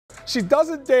She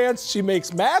doesn't dance, she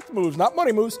makes math moves, not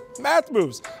money moves, math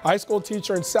moves. High school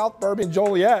teacher in South suburban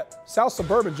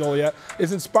Joliet,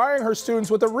 is inspiring her students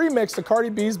with a remix to Cardi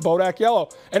B's Bodak Yellow.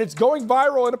 And it's going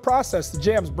viral in the process. The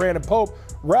Jam's Brandon Pope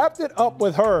wrapped it up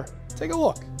with her. Take a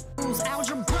look.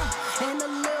 Algebra and a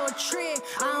little trick.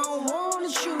 I don't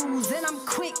want to choose, and I'm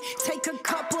quick. Take a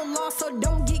couple off, so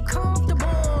don't get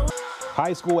comfortable.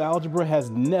 High school algebra has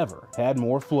never had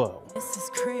more flow. This is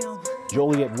Krim.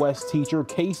 Joliet West teacher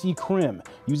Casey Krim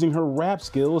using her rap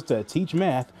skills to teach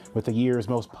math with the year's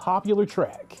most popular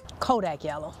track. Bodak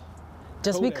Yellow.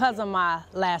 Just because of my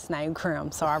last name,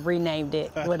 Krim, so I renamed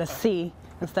it with a C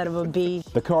instead of a B.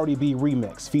 The Cardi B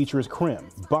remix features Krim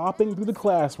bopping through the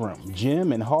classroom,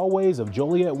 gym, and hallways of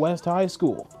Joliet West High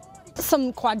School.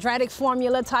 Some quadratic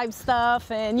formula type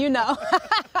stuff and, you know,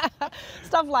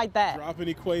 stuff like that. Dropping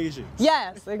equations.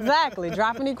 Yes, exactly.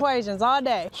 Dropping equations all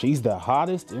day. She's the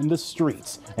hottest in the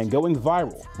streets and going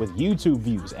viral with YouTube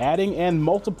views adding and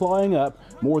multiplying up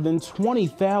more than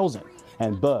 20,000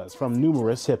 and buzz from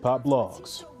numerous hip-hop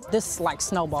blogs. This like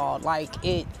snowballed, like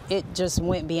it just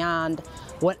went beyond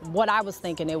what I was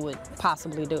thinking it would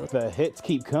possibly do. The hits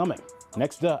keep coming.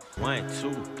 Next up. 1,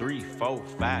 2, 3, 4,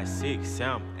 5, 6,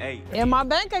 7, 8. In my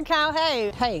bank account,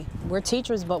 hey, we're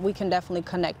teachers, but we can definitely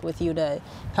connect with you to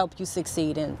help you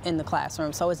succeed in the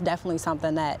classroom. So it's definitely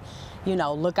something that, you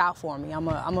know, look out for me. I'm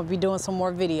gonna be doing some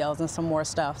more videos and some more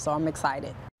stuff, so I'm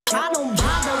excited. I don't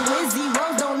bother with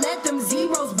zeros, don't let them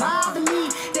zeros bother me.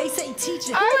 They say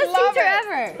teacher. Coolest teacher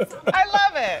ever. I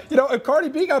love it. You know, if Cardi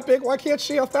B got big, why can't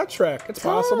she off that track? It's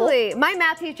possible. Totally. My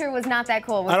math teacher was not that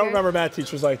cool. I don't remember math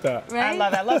teachers like that. Right? I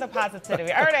love that. I love the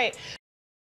positivity. All right.